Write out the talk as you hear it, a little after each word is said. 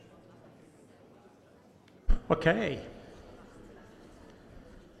Okay.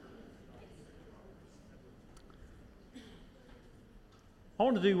 I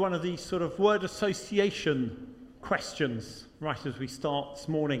want to do one of these sort of word association questions right as we start this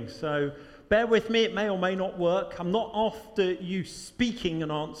morning. So bear with me, it may or may not work. I'm not after you speaking an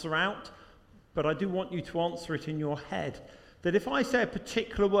answer out, but I do want you to answer it in your head. That if I say a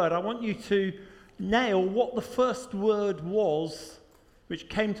particular word, I want you to nail what the first word was which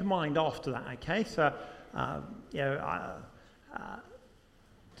came to mind after that, okay? So,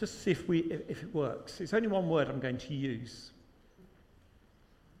 just see if it works. It's only one word I'm going to use.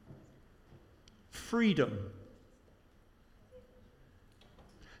 Freedom.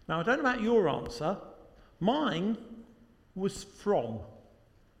 Now, I don't know about your answer. Mine was from.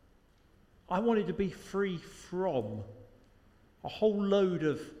 I wanted to be free from a whole load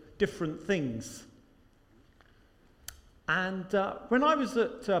of different things. And when I was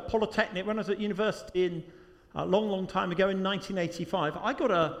at Polytechnic, when I was at university in a long time ago in 1985, I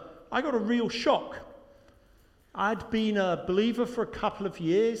got a real shock. I'd been a believer for a couple of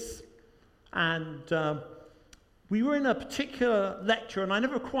years, and we were in a particular lecture, and I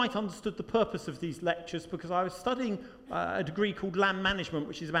never quite understood the purpose of these lectures because I was studying a degree called land management,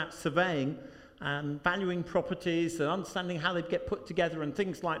 which is about surveying and valuing properties and understanding how they'd get put together and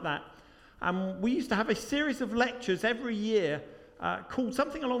things like that. We used to have a series of lectures every year called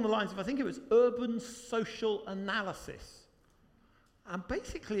something along the lines of, I think it was urban social analysis. And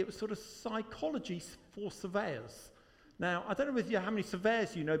basically it was sort of psychology for surveyors. Now, I don't know how many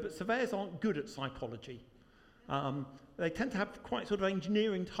surveyors you know, but surveyors aren't good at psychology. They tend to have quite sort of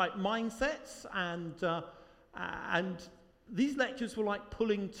engineering type mindsets, and these lectures were like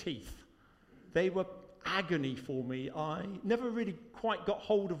pulling teeth. They were agony for me. I never really quite got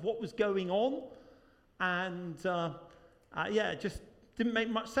hold of what was going on, and it just didn't make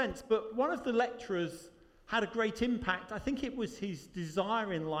much sense. But one of the lecturers had a great impact. I think it was his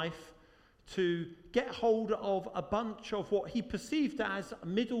desire in life to get hold of a bunch of what he perceived as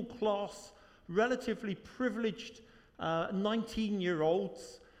middle class, relatively privileged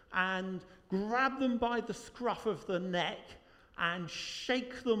 19-year-olds and grab them by the scruff of the neck and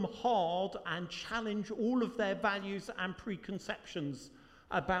shake them hard and challenge all of their values and preconceptions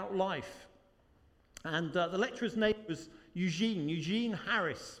about life. And the lecturer's name was Eugene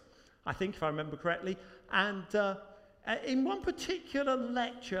Harris, I think, if I remember correctly. And in one particular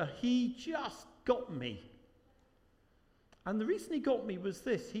lecture, he just got me. And the reason he got me was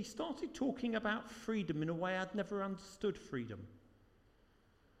this. He started talking about freedom in a way I'd never understood freedom.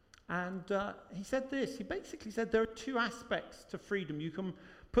 And he said this. He basically said there are two aspects to freedom. You can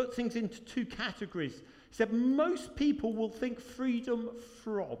put things into two categories. He said most people will think freedom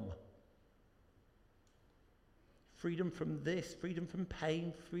from. Freedom from this, freedom from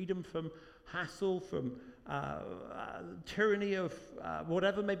pain, freedom from hassle, from tyranny of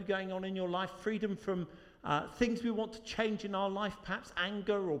whatever may be going on in your life, freedom from things we want to change in our life, perhaps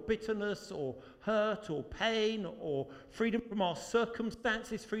anger or bitterness or hurt or pain, or freedom from our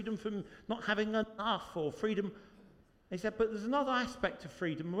circumstances, freedom from not having enough, or freedom. He said, but there's another aspect of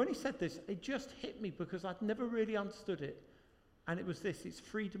freedom. And when he said this, it just hit me because I'd never really understood it. And it was this, it's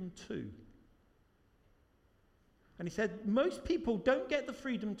freedom too. And he said, most people don't get the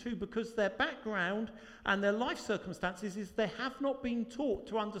freedom too because their background and their life circumstances is they have not been taught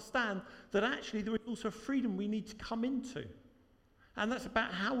to understand that actually there is also freedom we need to come into. And that's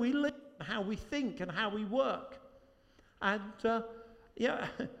about how we live, how we think, and how we work. And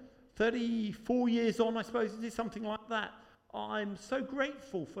 34 years on, I suppose it is something like that. I'm so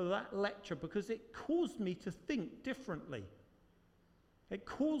grateful for that lecture because it caused me to think differently. It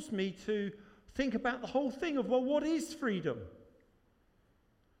caused me to think about the whole thing of, well, what is freedom?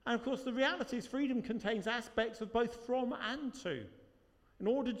 And of course, the reality is freedom contains aspects of both from and to. In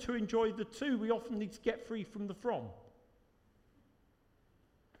order to enjoy the to, we often need to get free from the from.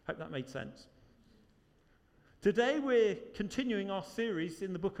 Hope that made sense. Today we're continuing our series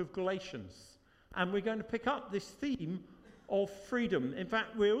in the book of Galatians, and we're going to pick up this theme of freedom. In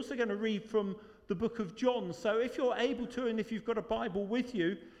fact, we're also going to read from the book of John. So if you're able to, and if you've got a Bible with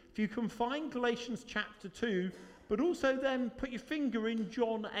you, if you can find Galatians chapter 2, but also then put your finger in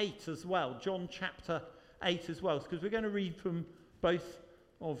John 8 as well, John chapter 8 as well, because we're going to read from both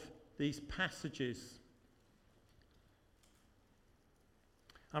of these passages.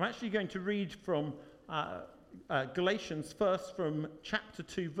 I'm actually going to read from Galatians first, from chapter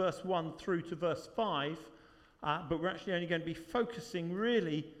 2, verse 1 through to verse 5, but we're actually only going to be focusing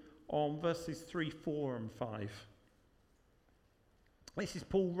really on verses 3, 4, and 5. This is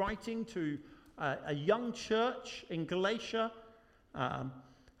Paul writing to a young church in Galatia,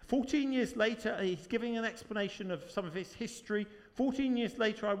 14 years later, he's giving an explanation of some of his history. 14 years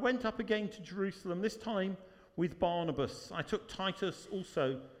later, I went up again to Jerusalem, this time with Barnabas. I took Titus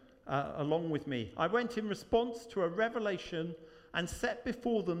also along with me. I went in response to a revelation and set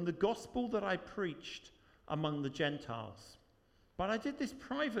before them the gospel that I preached among the Gentiles. But I did this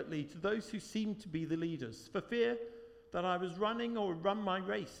privately to those who seemed to be the leaders, for fear that I was running or run my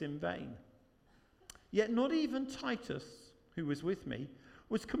race in vain. Yet not even Titus, who was with me,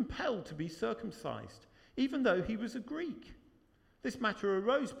 was compelled to be circumcised, even though he was a Greek. This matter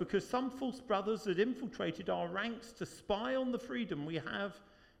arose because some false brothers had infiltrated our ranks to spy on the freedom we have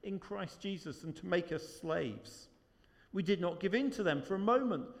in Christ Jesus and to make us slaves. We did not give in to them for a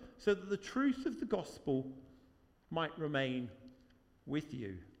moment, so that the truth of the gospel might remain with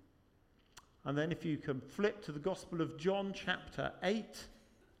you. And then if you can flip to the Gospel of John chapter 8,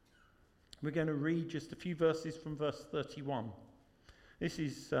 we're going to read just a few verses from verse 31. This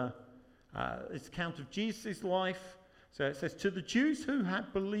is it's account of Jesus' life. So it says, to the Jews who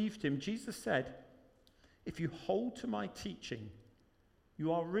had believed him, Jesus said, if you hold to my teaching,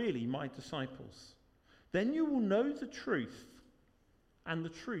 you are really my disciples. Then you will know the truth, and the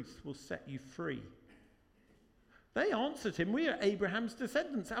truth will set you free. They answered him, we are Abraham's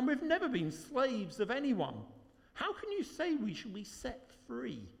descendants, and we've never been slaves of anyone. How can you say we shall be set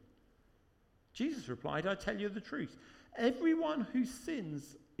free? Jesus replied, I tell you the truth. Everyone who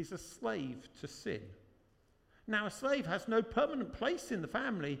sins is a slave to sin. Now a slave has no permanent place in the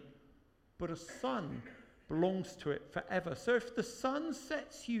family, but a son belongs to it forever. So if the Son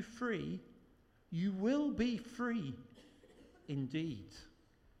sets you free, you will be free indeed.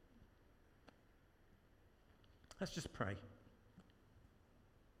 Let's just pray.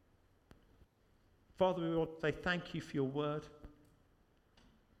 Father, we want to say thank you for your word.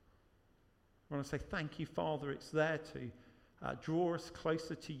 I want to say thank you, Father. It's there to draw us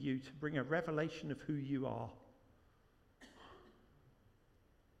closer to you, to bring a revelation of who you are.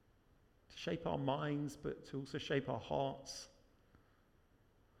 To shape our minds, but to also shape our hearts.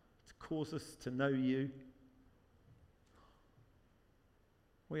 To cause us to know you.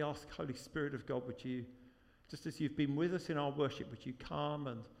 We ask, Holy Spirit of God, would you, just as you've been with us in our worship, would you come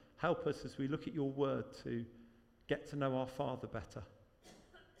and help us as we look at your word to get to know our Father better.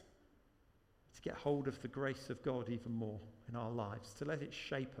 To get hold of the grace of God even more in our lives, to let it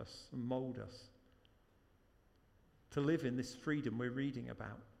shape us and mold us, to live in this freedom we're reading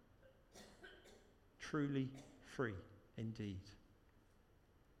about. Truly free indeed.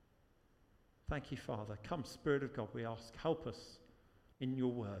 Thank you, Father. Come, Spirit of God, we ask, help us in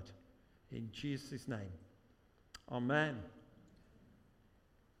your word. In Jesus' name. Amen.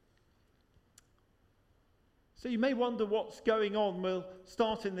 So you may wonder what's going on. We'll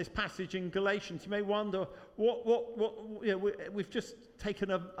start in this passage in Galatians. You may wonder we've just taken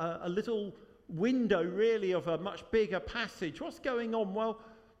a little window really of a much bigger passage. What's going on? Well,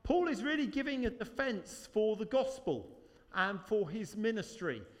 Paul is really giving a defense for the gospel and for his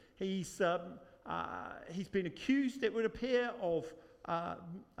ministry. He's been accused, it would appear, of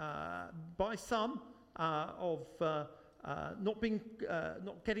by some of not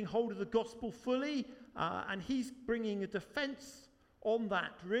getting hold of the gospel fully, and he's bringing a defense on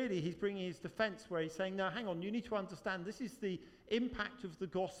that. Really, he's bringing his defense where he's saying, no, hang on, you need to understand this is the impact of the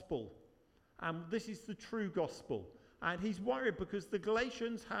gospel, and this is the true gospel. And he's worried because the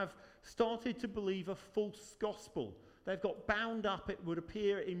Galatians have started to believe a false gospel. They've got bound up, it would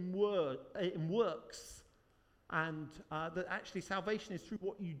appear, in works, and that actually salvation is through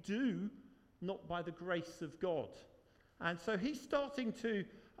what you do, not by the grace of God. And so he's starting to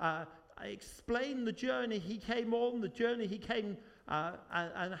explain the journey he came on,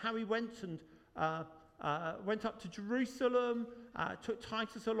 and how he went and went up to Jerusalem, took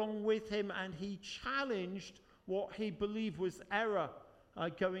Titus along with him, and he challenged what he believed was error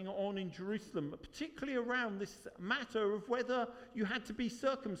going on in Jerusalem, particularly around this matter of whether you had to be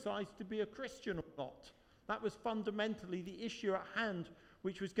circumcised to be a Christian or not. That was fundamentally the issue at hand,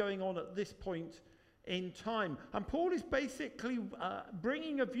 which was going on at this point in time. And Paul is basically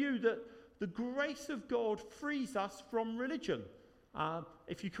bringing a view that the grace of God frees us from religion.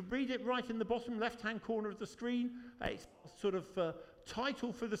 If you could read it right in the bottom left-hand corner of the screen, it's sort of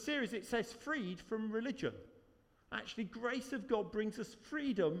title for the series. It says freed from religion. Actually, grace of God brings us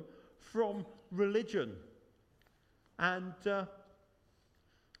freedom from religion. And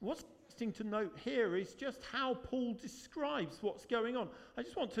what's interesting to note here is just how Paul describes what's going on. I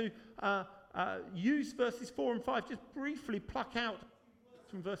just want to use verses 4 and 5, just briefly pluck out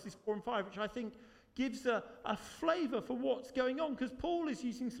from verses 4 and 5, which I think gives a flavour for what's going on, because Paul is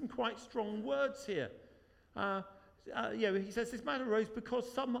using some quite strong words here. he says this matter arose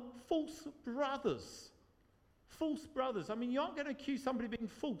because some false brothers. I mean, you aren't going to accuse somebody of being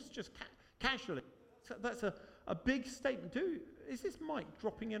false just casually. That's a big statement. Is this mic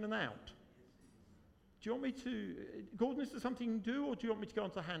dropping in and out? Do you want me to, Gordon, is there something you can do, or do you want me to go on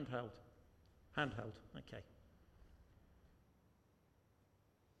to handheld? Handheld, okay.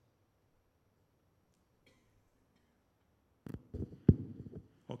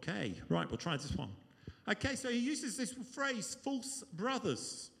 Okay, right, we'll try this one. Okay, so he uses this phrase, false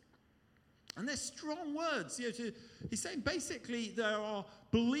brothers. And they're strong words. He's saying basically there are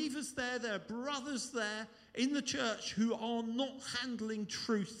believers there are brothers there in the church who are not handling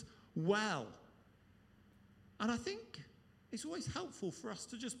truth well. And I think it's always helpful for us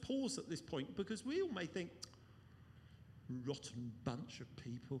to just pause at this point, because we all may think, rotten bunch of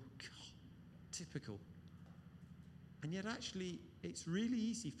people, God, typical. And yet actually it's really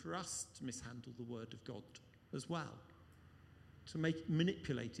easy for us to mishandle the word of God as well, to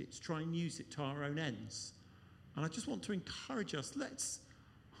manipulate it, to try and use it to our own ends. And I just want to encourage us, let's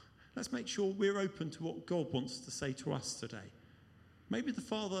make sure we're open to what God wants to say to us today. Maybe the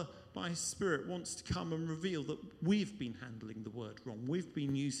Father, by his Spirit, wants to come and reveal that we've been handling the word wrong. We've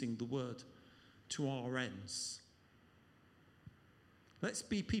been using the word to our ends. Let's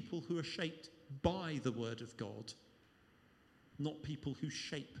be people who are shaped by the word of God, not people who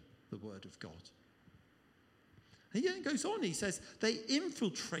shape the word of God. And he goes on, he says, they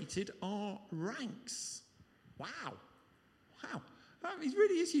infiltrated our ranks. Wow. He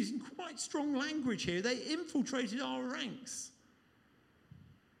really is using quite strong language here. They infiltrated our ranks.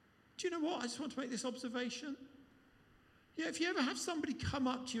 Do you know what? I just want to make this observation. Yeah, if you ever have somebody come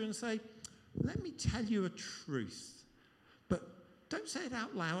up to you and say, let me tell you a truth, but don't say it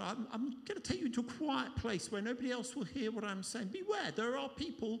out loud. I'm going to take you into a quiet place where nobody else will hear what I'm saying. Beware, there are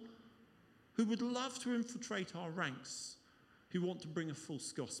people who would love to infiltrate our ranks, who want to bring a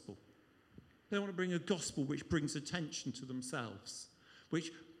false gospel. They want to bring a gospel which brings attention to themselves,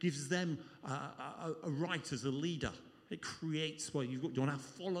 which gives them a right as a leader. It creates, you're now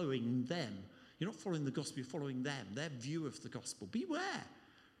following them. You're not following the gospel, you're following them, their view of the gospel. Beware.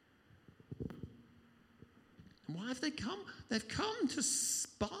 And why have they come? They've come to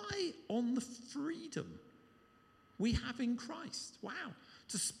spy on the freedom we have in Christ. Wow.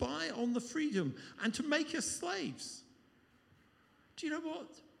 To spy on the freedom and to make us slaves. Do you know what?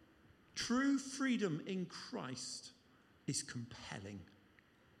 True freedom in Christ is compelling.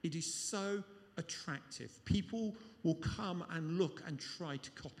 It is so attractive. People will come and look and try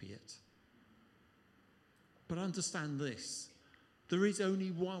to copy it. But understand this. There is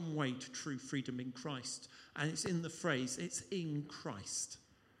only one way to true freedom in Christ, and it's in the phrase, it's in Christ.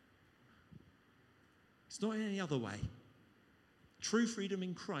 It's not in any other way. True freedom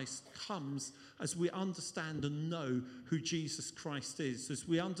in Christ comes as we understand and know who Jesus Christ is, as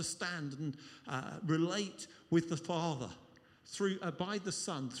we understand and relate with the Father by the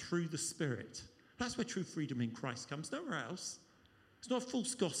Son through the Spirit. That's where true freedom in Christ comes, nowhere else. It's not a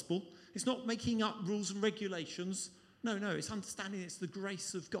false gospel. It's not making up rules and regulations. No, it's understanding it's the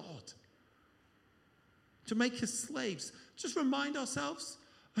grace of God. To make us slaves. Just remind ourselves,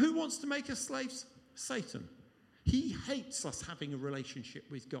 who wants to make us slaves? Satan. He hates us having a relationship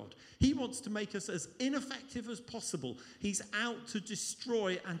with God. He wants to make us as ineffective as possible. He's out to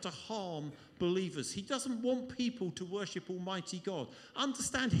destroy and to harm believers. He doesn't want people to worship Almighty God.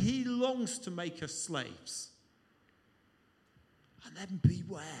 Understand, he longs to make us slaves. And then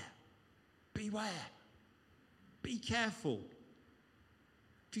beware. Beware. Be careful.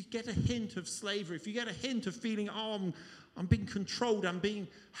 If you get a hint of slavery, if you get a hint of feeling, I'm being controlled, I'm being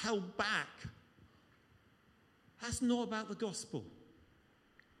held back, that's not about the gospel.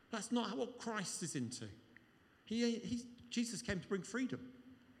 That's not what Christ is into. Jesus came to bring freedom.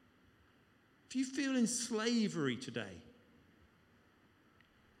 If you feel in slavery today,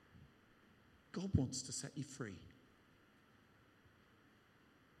 God wants to set you free.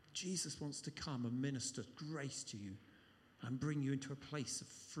 Jesus wants to come and minister grace to you and bring you into a place of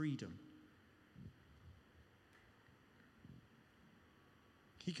freedom.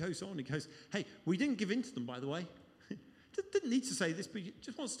 He goes on, hey, we didn't give in to them, by the way. Didn't need to say this, but he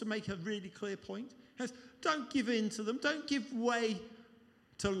just wants to make a really clear point. He goes, don't give in to them. Don't give way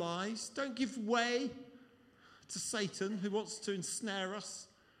to lies. Don't give way to Satan, who wants to ensnare us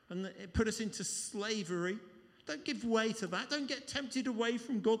and put us into slavery. Don't give way to that. Don't get tempted away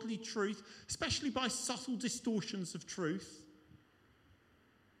from godly truth, especially by subtle distortions of truth.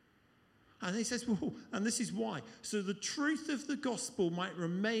 And he says, well, and this is why. So the truth of the gospel might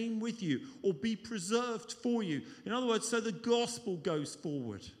remain with you or be preserved for you. In other words, so the gospel goes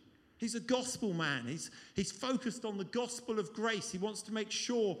forward. He's a gospel man. He's focused on the gospel of grace. He wants to make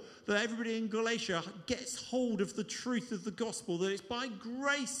sure that everybody in Galatia gets hold of the truth of the gospel, that it's by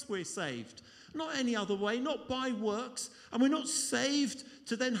grace we're saved, not any other way, not by works. And we're not saved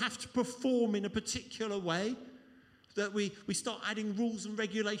to then have to perform in a particular way, that we start adding rules and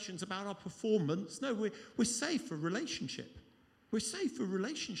regulations about our performance. No, we're saved for relationship. We're saved for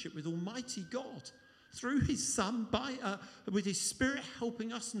relationship with Almighty God, through his Son, with his Spirit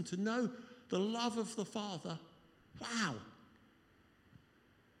helping us and to know the love of the Father. Wow.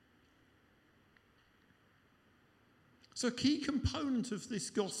 So a key component of this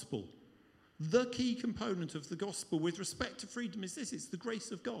gospel, the key component of the gospel with respect to freedom is this: it's the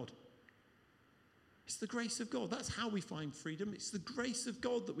grace of God. It's the grace of God. That's how we find freedom. It's the grace of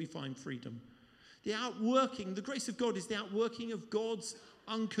God that we find freedom. The grace of God is the outworking of God's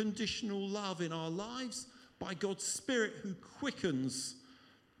unconditional love in our lives by God's Spirit, who quickens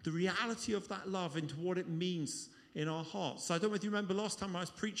the reality of that love into what it means in our hearts. So I don't know if you remember last time I was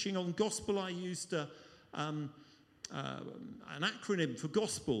preaching on gospel, I used an acronym for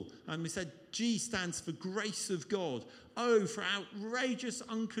gospel, and we said G stands for grace of God, O for outrageous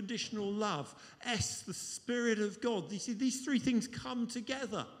unconditional love, S the Spirit of God. You see, these three things come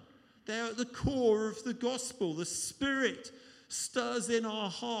together. They're at the core of the gospel. The Spirit stirs in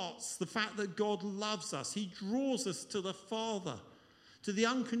our hearts the fact that God loves us. He draws us to the Father, to the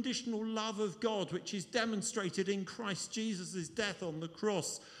unconditional love of God, which is demonstrated in Christ Jesus' death on the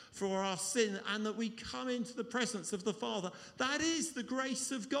cross for our sin, and that we come into the presence of the Father. That is the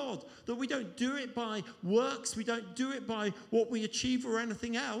grace of God, that we don't do it by works, we don't do it by what we achieve or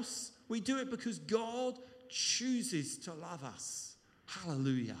anything else. We do it because God chooses to love us.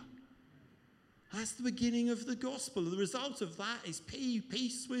 Hallelujah. That's the beginning of the gospel. The result of that is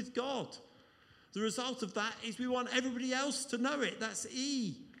peace with God. The result of that is we want everybody else to know it. That's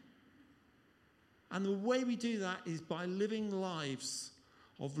E. And the way we do that is by living lives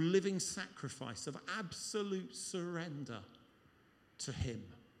of living sacrifice, of absolute surrender to him.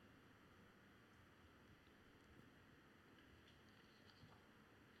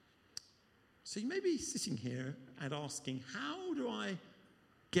 So you may be sitting here and asking, how do I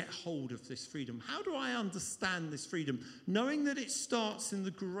get hold of this freedom? How do I understand this freedom? Knowing that it starts in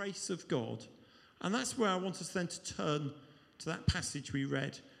the grace of God. And that's where I want us then to turn to that passage we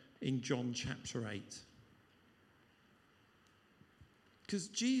read in John chapter 8. Because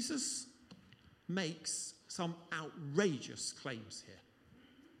Jesus makes some outrageous claims here.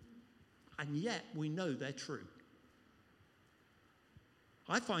 And yet we know they're true.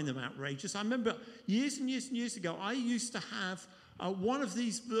 I find them outrageous. I remember years and years and years ago, I used to have one of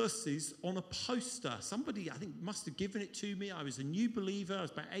these verses on a poster. Somebody, I think, must have given it to me. I was a new believer. I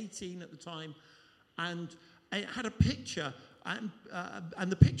was about 18 at the time. And it had a picture. And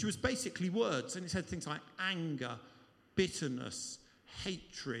the picture was basically words. And it said things like anger, bitterness,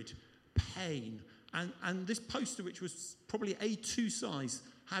 hatred, pain. And this poster, which was probably A2 size,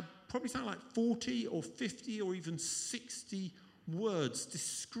 had probably something like 40 or 50 or even 60 words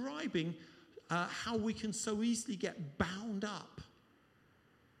describing how we can so easily get bound up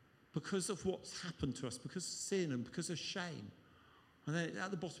because of what's happened to us, because of sin and because of shame. And then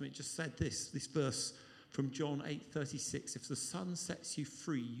at the bottom it just said this verse from John 8:36, if the Son sets you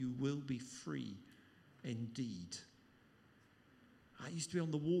free, you will be free indeed. I used to be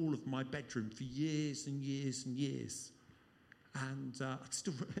on the wall of my bedroom for years and years and years. And I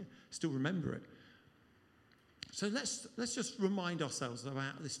still remember it. So let's just remind ourselves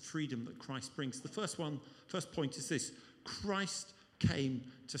about this freedom that Christ brings. The first point is this: Christ came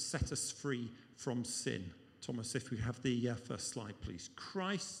to set us free from sin. Thomas, if we have the first slide, please.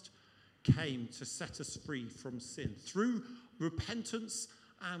 Christ came to set us free from sin through repentance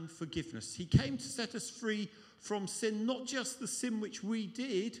and forgiveness. He came to set us free from sin, not just the sin which we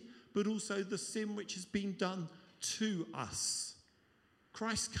did, but also the sin which has been done to us.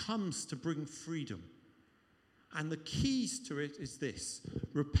 Christ comes to bring freedom. And the keys to it is this: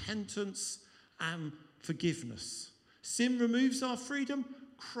 repentance and forgiveness. Sin removes our freedom.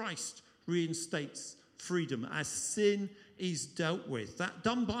 Christ reinstates freedom as sin is dealt with. That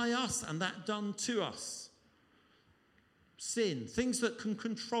done by us and that done to us. Sin, things that can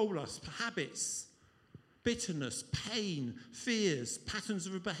control us, habits, bitterness, pain, fears, patterns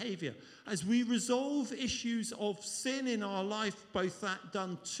of behavior. As we resolve issues of sin in our life, both that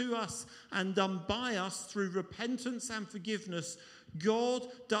done to us and done by us through repentance and forgiveness, God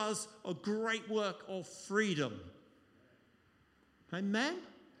does a great work of freedom. Amen?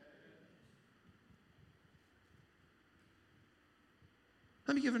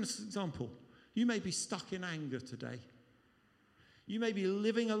 Let me give an example. You may be stuck in anger today. You may be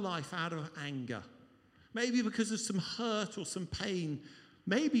living a life out of anger, maybe because of some hurt or some pain,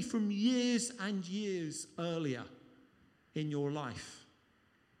 maybe from years and years earlier in your life,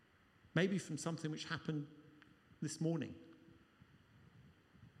 maybe from something which happened this morning.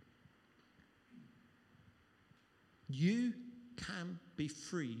 You can be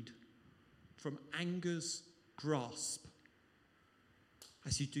freed from anger's grasp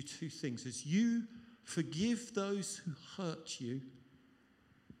as you do two things. As you forgive those who hurt you,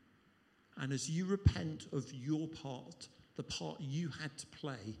 and as you repent of your part, the part you had to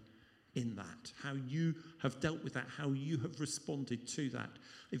play in that, how you have dealt with that, how you have responded to that.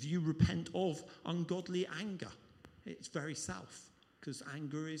 If you repent of ungodly anger, it's very self. Because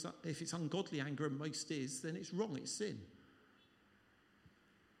anger is, if it's ungodly anger, and most is, then it's wrong, it's sin.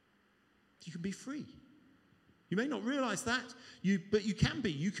 You can be free. You may not realize that, but you can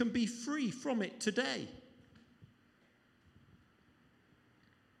be. You can be free from it today.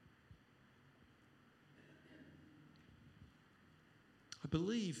 I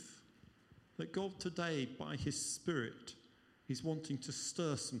believe that God today, by his Spirit, is wanting to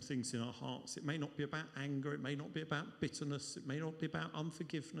stir some things in our hearts. It may not be about anger. It may not be about bitterness. It may not be about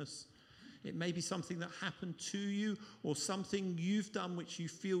unforgiveness. It may be something that happened to you or something you've done which you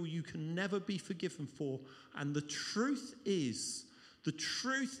feel you can never be forgiven for. And the truth is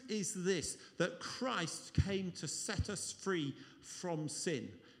this, that Christ came to set us free from sin.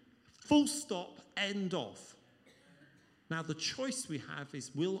 Full stop, end of. Now, the choice we have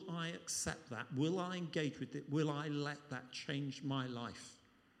is, will I accept that? Will I engage with it? Will I let that change my life?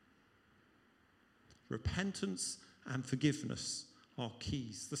 Repentance and forgiveness are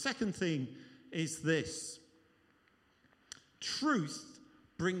keys. The second thing is this. Truth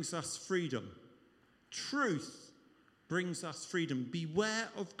brings us freedom. Truth brings us freedom. Beware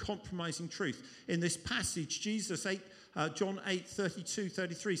of compromising truth. In this passage, John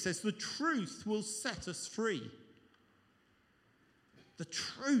 8:32-33 says, the truth will set us free. The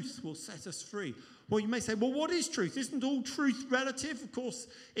truth will set us free. Well, you may say, well, what is truth? Isn't all truth relative? Of course,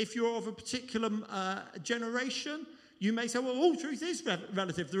 if you're of a particular generation, you may say, well, all truth is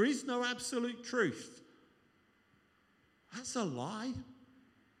relative. There is no absolute truth. That's a lie.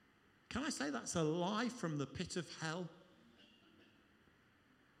 Can I say that's a lie from the pit of hell?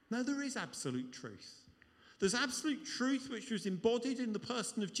 No, there is absolute truth. There's absolute truth which was embodied in the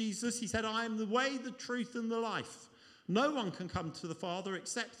person of Jesus. He said, I am the way, the truth, and the life. No one can come to the Father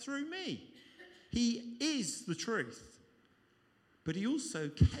except through me. He is the truth. But he also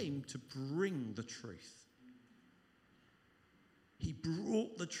came to bring the truth. He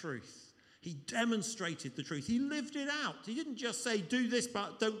brought the truth. He demonstrated the truth. He lived it out. He didn't just say, do this,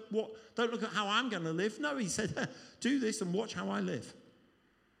 but don't look at how I'm going to live. No, he said, do this and watch how I live.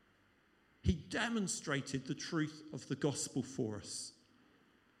 He demonstrated the truth of the gospel for us.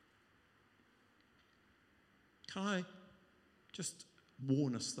 Can I just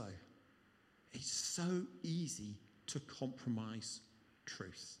warn us, though? It's so easy to compromise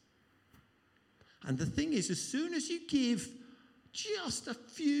truth. And the thing is, as soon as you give just a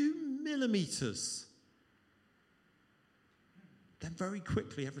few millimeters, then very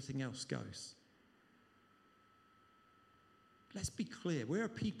quickly everything else goes. Let's be clear. We're a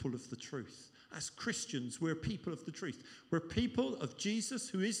people of the truth. As Christians, we're a people of the truth. We're a people of Jesus,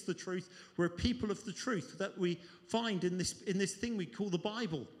 who is the truth. We're a people of the truth that we find in this thing we call the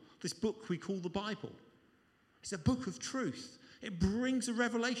Bible, this book we call the Bible. It's a book of truth. It brings a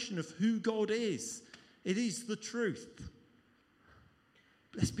revelation of who God is. It is the truth.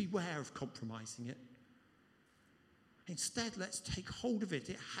 Let's beware of compromising it. Instead, let's take hold of it.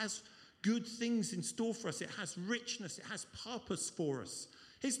 It has good things in store for us. It has richness. It has purpose for us.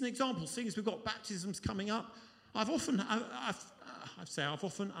 Here's an example. Seeing as we've got baptisms coming up, I've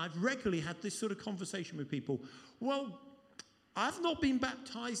regularly had this sort of conversation with people. Well, I've not been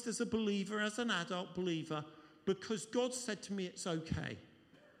baptized as a believer, as an adult believer, because God said to me it's okay.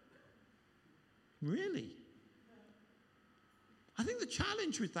 Really? I think the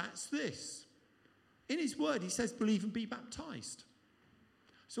challenge with that's this. In his word, he says, believe and be baptized.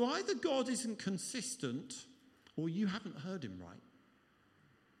 So either God isn't consistent or you haven't heard him right.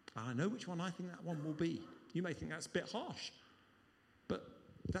 And I know which one I think that one will be. You may think that's a bit harsh, but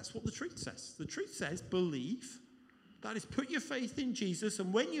that's what the truth says. The truth says, believe. That is, put your faith in Jesus,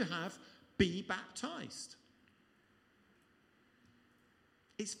 and when you have, be baptized.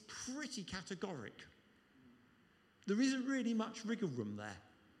 It's pretty categoric. There isn't really much wiggle room there.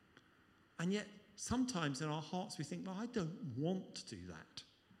 And yet, sometimes in our hearts we think, well, I don't want to do that.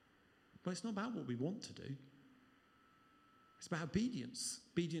 But it's not about what we want to do. It's about obedience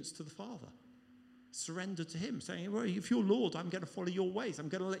to the Father. surrender to him, saying, well, if you're Lord, I'm going to follow your ways. I'm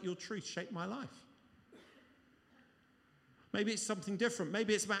going to let your truth shape my life. Maybe it's something different.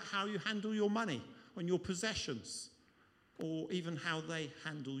 Maybe it's about how you handle your money and your possessions, or even how they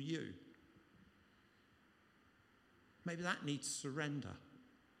handle you. Maybe that needs surrender.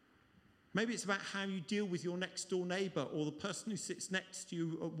 Maybe it's about how you deal with your next door neighbour or the person who sits next to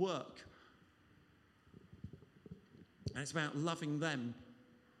you at work. And it's about loving them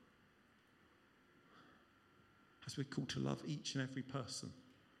as we're called to love each and every person,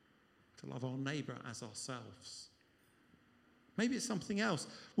 to love our neighbour as ourselves. Maybe it's something else.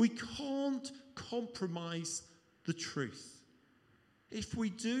 We can't compromise the truth. If we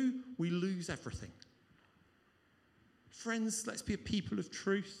do, we lose everything. Friends, let's be a people of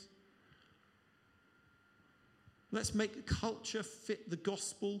truth. Let's make the culture fit the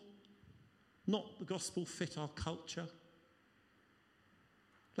gospel, not the gospel fit our culture.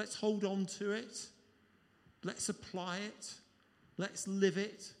 Let's hold on to it. Let's apply it. Let's live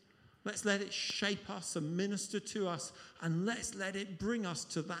it. Let's let it shape us and minister to us. And let's let it bring us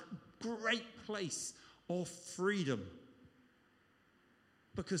to that great place of freedom.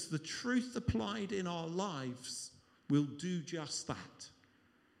 Because the truth applied in our lives will do just that.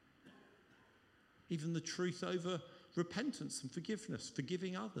 Even the truth over repentance and forgiveness,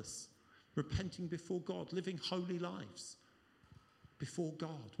 forgiving others, repenting before God, living holy lives before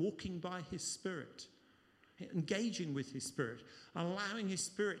God, walking by his Spirit, engaging with his Spirit, allowing his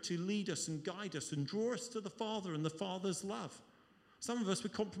Spirit to lead us and guide us and draw us to the Father and the Father's love. Some of us were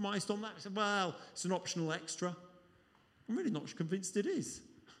compromised on that. We said, well, it's an optional extra. I'm really not convinced it is.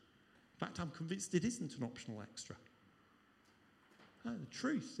 In fact, I'm convinced it isn't an optional extra. No, the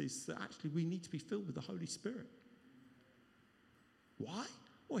truth is that actually we need to be filled with the Holy Spirit. Why?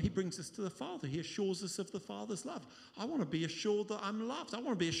 Well, he brings us to the Father. He assures us of the Father's love. I want to be assured that I'm loved. I want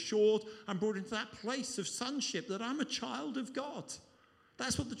to be assured I'm brought into that place of sonship, that I'm a child of God.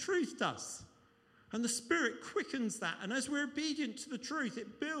 That's what the truth does. And the Spirit quickens that. And as we're obedient to the truth,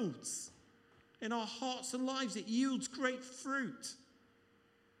 it builds in our hearts and lives. It yields great fruit.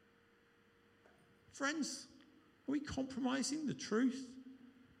 Friends, are we compromising the truth?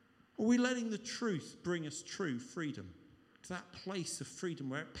 Or are we letting the truth bring us true freedom? To that place of freedom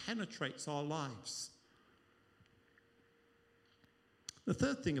where it penetrates our lives. The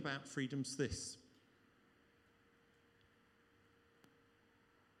third thing about freedom is this.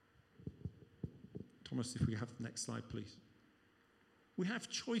 Thomas, if we have the next slide, please. We have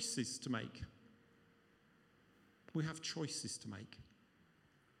choices to make. We have choices to make.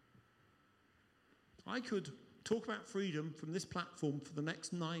 I could talk about freedom from this platform for the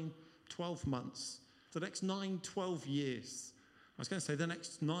next 9-12 months, the next 9-12 years. I was going to say the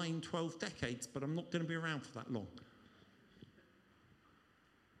next 9-12 decades, but I'm not going to be around for that long.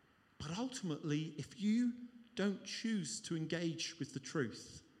 But ultimately, if you don't choose to engage with the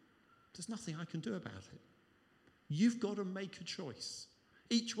truth, there's nothing I can do about it. You've got to make a choice.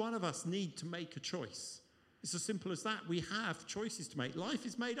 Each one of us need to make a choice. It's as simple as that. We have choices to make. Life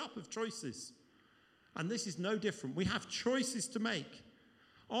is made up of choices. And this is no different. We have choices to make.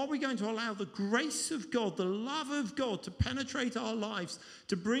 Are we going to allow the grace of God, the love of God to penetrate our lives,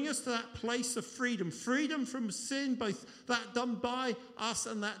 to bring us to that place of freedom? Freedom from sin, both that done by us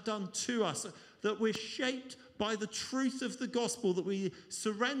and that done to us. That we're shaped by the truth of the gospel, that we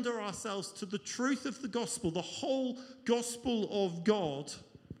surrender ourselves to the truth of the gospel, the whole gospel of God,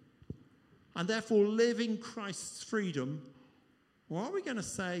 and therefore live in Christ's freedom. Or are we going to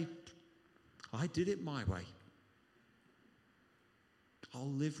say, I did it my way.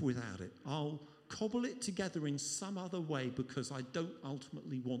 I'll live without it. I'll cobble it together in some other way because I don't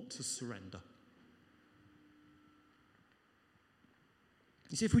ultimately want to surrender.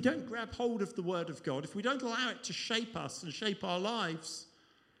 You see, if we don't grab hold of the Word of God, if we don't allow it to shape us and shape our lives,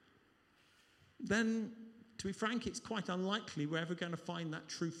 then, to be frank, it's quite unlikely we're ever going to find that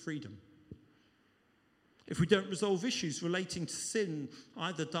true freedom. If we don't resolve issues relating to sin,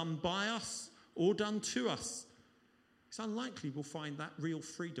 either done by us or done to us, it's unlikely we'll find that real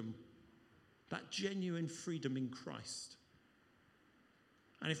freedom, that genuine freedom in Christ.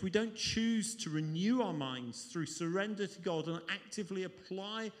 And if we don't choose to renew our minds through surrender to God and actively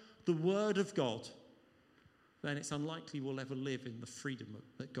apply the Word of God, then it's unlikely we'll ever live in the freedom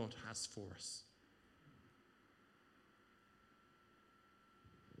that God has for us.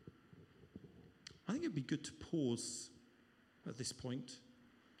 I think it'd be good to pause at this point.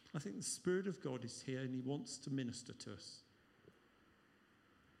 I think the Spirit of God is here and he wants to minister to us.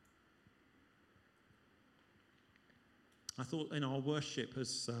 I thought in our worship,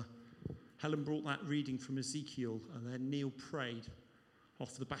 as Helen brought that reading from Ezekiel and then Neil prayed,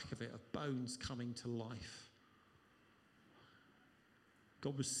 off the back of it, of bones coming to life.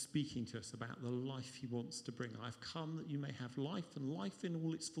 God was speaking to us about the life he wants to bring. I've come that you may have life and life in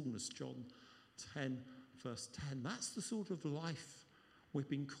all its fullness. John 10, verse 10. That's the sort of life we've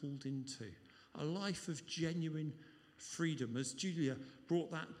been called into. A life of genuine freedom. As Julia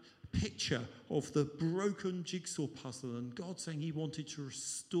brought that picture of the broken jigsaw puzzle and God saying he wanted to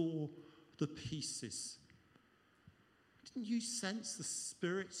restore the pieces. Didn't you sense the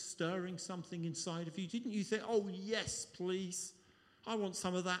Spirit stirring something inside of you? Didn't you think, oh yes, please. I want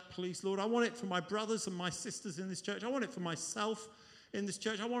some of that, please, Lord. I want it for my brothers and my sisters in this church. I want it for myself in this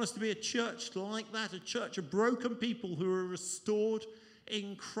church. I want us to be a church like that, a church of broken people who are restored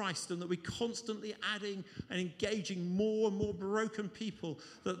in Christ, and that we're constantly adding and engaging more and more broken people,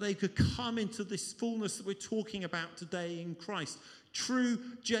 that they could come into this fullness that we're talking about today in Christ. True,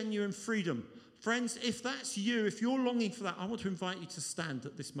 genuine freedom. Friends, if that's you, if you're longing for that, I want to invite you to stand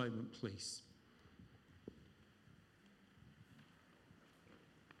at this moment, please.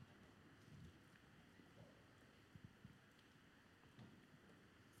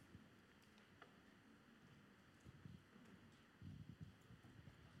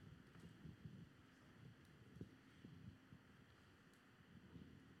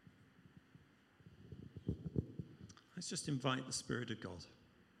 Let's just invite the Spirit of God.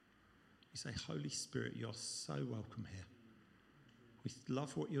 You say, Holy Spirit, you're so welcome here. We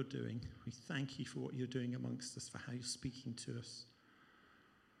love what you're doing. We thank you for what you're doing amongst us, for how you're speaking to us.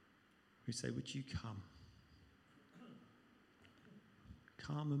 We say, would you come?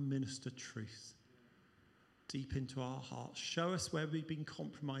 Come and minister truth deep into our hearts. Show us where we've been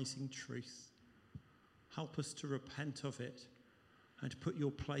compromising truth. Help us to repent of it and to put your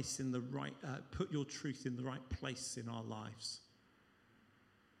place in the right, put your truth in the right place in our lives.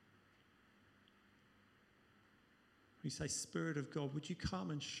 We say, Spirit of God, would you come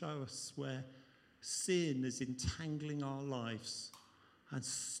and show us where sin is entangling our lives and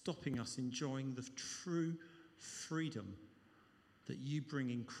stopping us enjoying the true freedom that you bring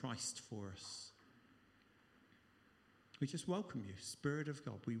in Christ for us. We just welcome you. Spirit of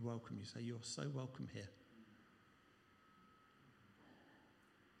God, we welcome you. Say, you're so welcome here.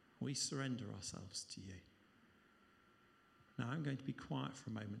 We surrender ourselves to you. Now, I'm going to be quiet for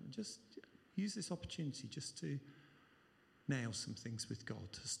a moment and just use this opportunity just to nail some things with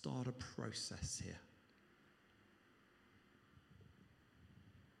God, to start a process here.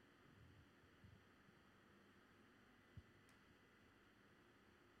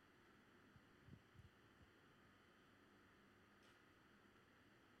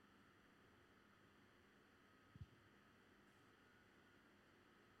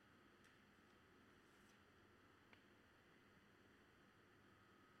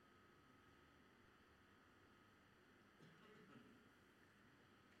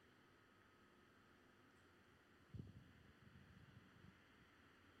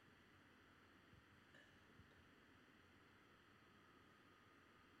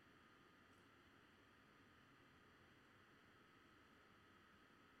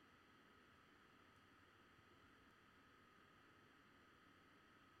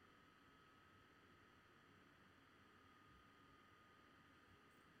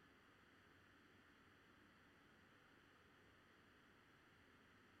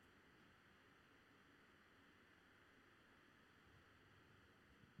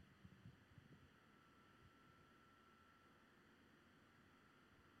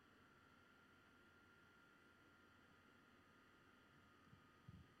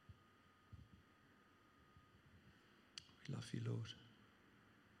 We love you, Lord.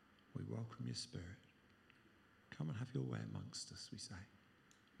 We welcome your Spirit. Come and have your way amongst us, we say.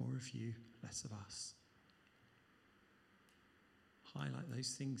 More of you, less of us. Highlight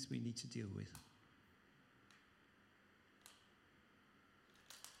those things we need to deal with.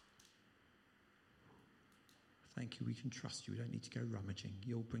 Thank you, we can trust you. We don't need to go rummaging.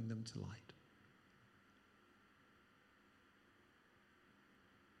 You'll bring them to light.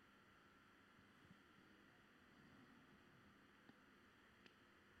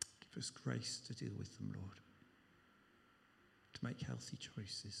 Give us grace to deal with them, Lord. To make healthy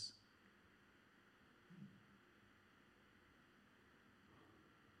choices.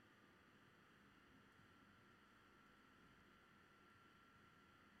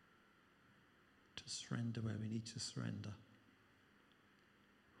 To surrender where we need to surrender.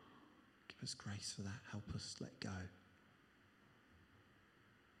 Give us grace for that. Help us let go.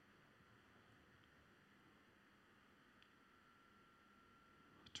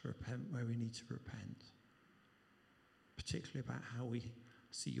 To repent where we need to repent, particularly about how we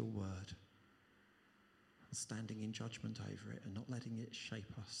see your word. and standing in judgment over it and not letting it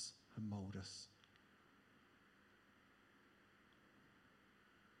shape us and mould us.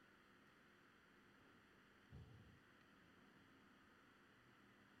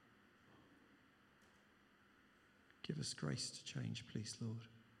 Give us grace to change, please, Lord.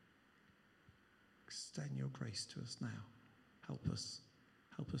 Extend your grace to us now. Help us.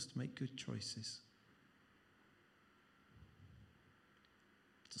 Help us to make good choices.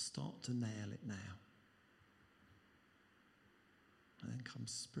 To start to nail it now. And then come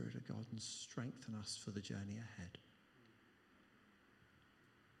Spirit of God and strengthen us for the journey ahead.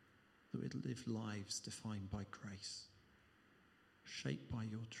 That we'd live lives defined by grace, shaped by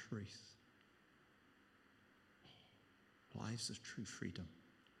your truth. Lives of true freedom.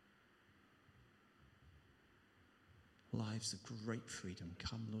 Lives of great freedom.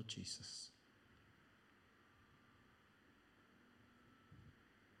 Come, Lord Jesus.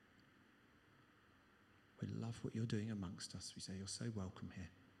 We love what you're doing amongst us. We say you're so welcome here.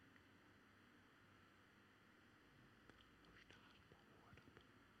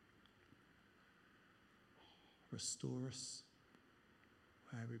 Restore us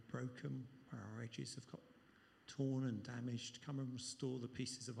where we're broken, where our edges have got torn and damaged. Come and restore the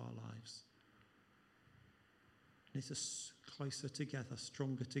pieces of our lives. Knit us closer together,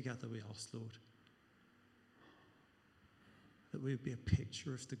 stronger together, we ask, Lord. That we would be a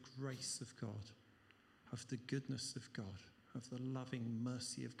picture of the grace of God, of the goodness of God, of the loving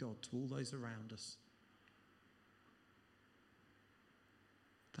mercy of God to all those around us.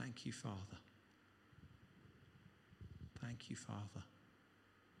 Thank you, Father. Thank you, Father.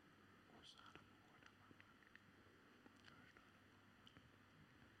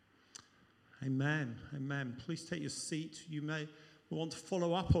 Amen. Amen. Please take your seat. You may want to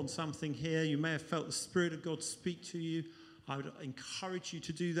follow up on something here. You may have felt the Spirit of God speak to you. I would encourage you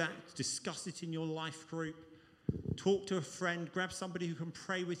to do that. Discuss it in your life group. Talk to a friend. Grab somebody who can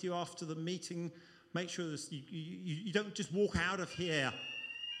pray with you after the meeting. Make sure you don't just walk out of here.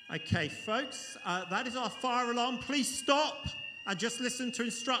 Okay, folks, that is our fire alarm. Please stop and just listen to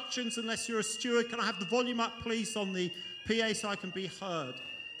instructions unless you're a steward. Can I have the volume up, please, on the PA so I can be heard?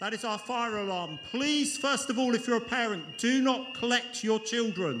 That is our fire alarm. Please, first of all, if you're a parent, do not collect your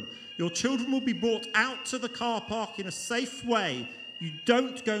children. Your children will be brought out to the car park in a safe way. You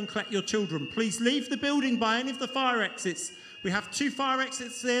don't go and collect your children. Please leave the building by any of the fire exits. We have 2 fire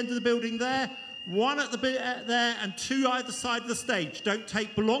exits at the end of the building there, 1 at the there, and 2 either side of the stage. Don't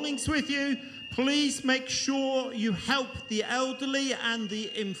take belongings with you. Please make sure you help the elderly and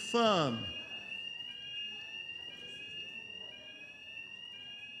the infirm.